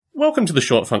Welcome to the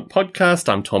Short Funk Podcast.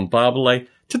 I'm Tom Barbalet.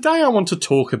 Today I want to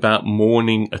talk about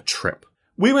mourning a trip.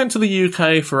 We went to the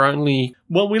UK for we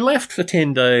left for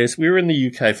 10 days, we were in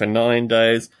the UK for 9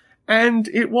 days, and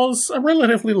it was a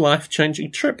relatively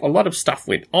life-changing trip. A lot of stuff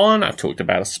went on. I've talked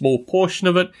about a small portion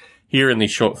of it here in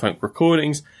these Short Funk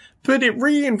recordings, but it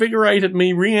reinvigorated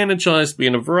me, re-energized me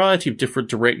in a variety of different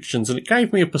directions, and it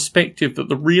gave me a perspective that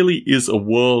there really is a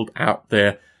world out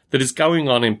there that is going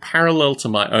on in parallel to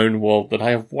my own world that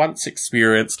I have once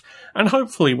experienced and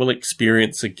hopefully will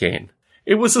experience again.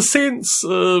 It was a sense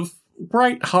of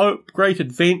great hope, great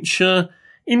adventure,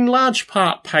 in large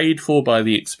part paid for by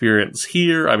the experience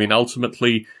here. I mean,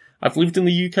 ultimately, I've lived in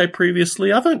the UK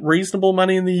previously. I've earned reasonable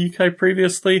money in the UK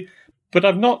previously, but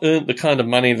I've not earned the kind of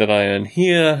money that I earn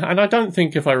here, and I don't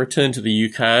think if I return to the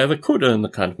UK I ever could earn the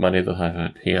kind of money that I've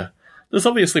earned here. There's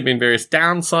obviously been various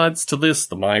downsides to this,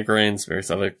 the migraines,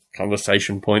 various other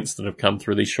conversation points that have come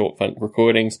through these Short Funk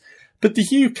recordings. But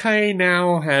the UK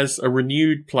now has a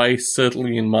renewed place,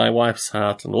 certainly in my wife's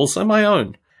heart and also my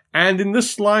own. And in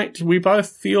this light, we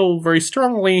both feel very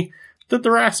strongly that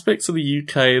there are aspects of the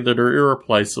UK that are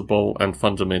irreplaceable and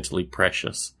fundamentally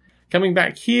precious. Coming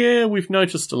back here, we've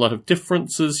noticed a lot of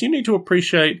differences. You need to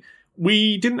appreciate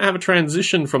we didn't have a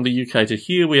transition from the UK to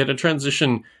here. We had a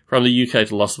transition from the UK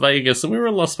to Las Vegas, and we were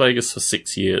in Las Vegas for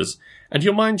 6 years. And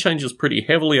your mind changes pretty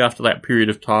heavily after that period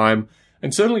of time.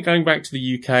 And certainly going back to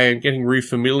the UK and getting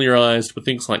refamiliarized with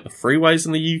things like the freeways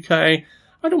in the UK,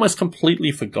 I'd almost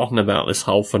completely forgotten about this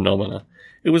whole phenomena.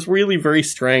 It was really very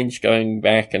strange going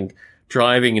back and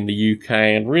driving in the UK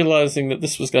and realizing that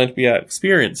this was going to be our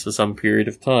experience for some period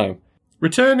of time.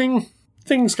 Returning,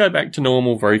 things go back to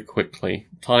normal very quickly.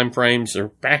 Timeframes are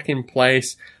back in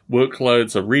place,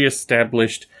 workloads are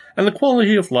re-established, and the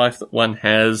quality of life that one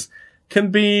has can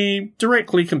be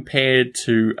directly compared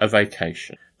to a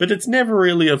vacation. But it's never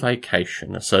really a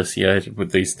vacation associated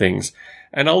with these things.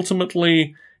 And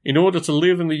ultimately, in order to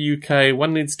live in the UK,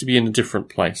 one needs to be in a different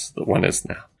place than one is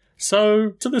now.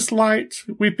 So, to this light,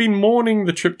 we've been mourning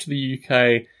the trip to the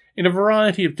UK in a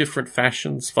variety of different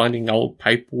fashions, finding old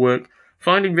paperwork,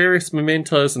 finding various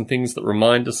mementos and things that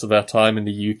remind us of our time in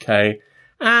the UK,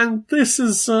 and this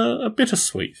is a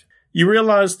bittersweet. You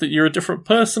realise that you're a different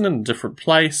person in a different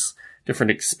place, different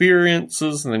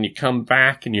experiences, and then you come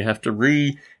back and you have to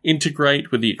reintegrate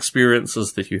with the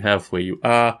experiences that you have where you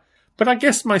are. But I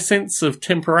guess my sense of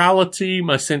temporality,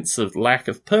 my sense of lack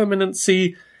of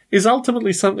permanency, is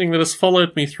ultimately something that has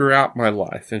followed me throughout my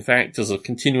life. In fact, as a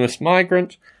continuous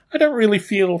migrant, I don't really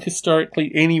feel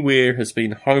historically anywhere has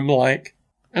been home-like.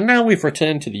 And now we've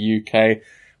returned to the UK,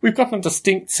 we've got a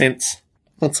distinct sense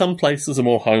that some places are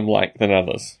more home-like than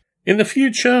others. In the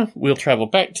future, we'll travel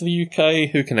back to the UK.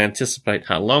 Who can anticipate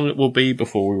how long it will be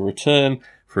before we return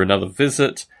for another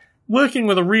visit? Working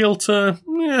with a realtor,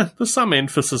 there's some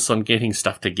emphasis on getting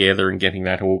stuff together and getting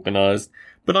that organised.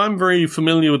 But I'm very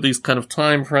familiar with these kind of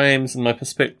time frames, and my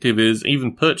perspective is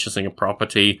even purchasing a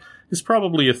property is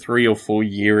probably a 3 or 4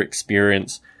 year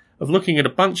experience of looking at a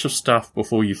bunch of stuff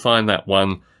before you find that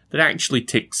one that actually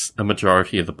ticks a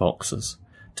majority of the boxes.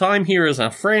 Time here is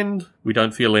our friend. We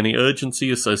don't feel any urgency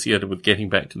associated with getting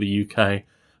back to the UK,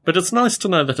 but it's nice to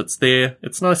know that it's there.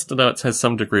 It's nice to know it has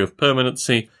some degree of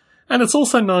permanency, and it's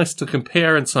also nice to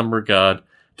compare in some regard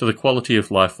to the quality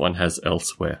of life one has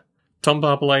elsewhere. Tom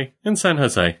Barbalet in San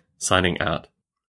Jose, signing out.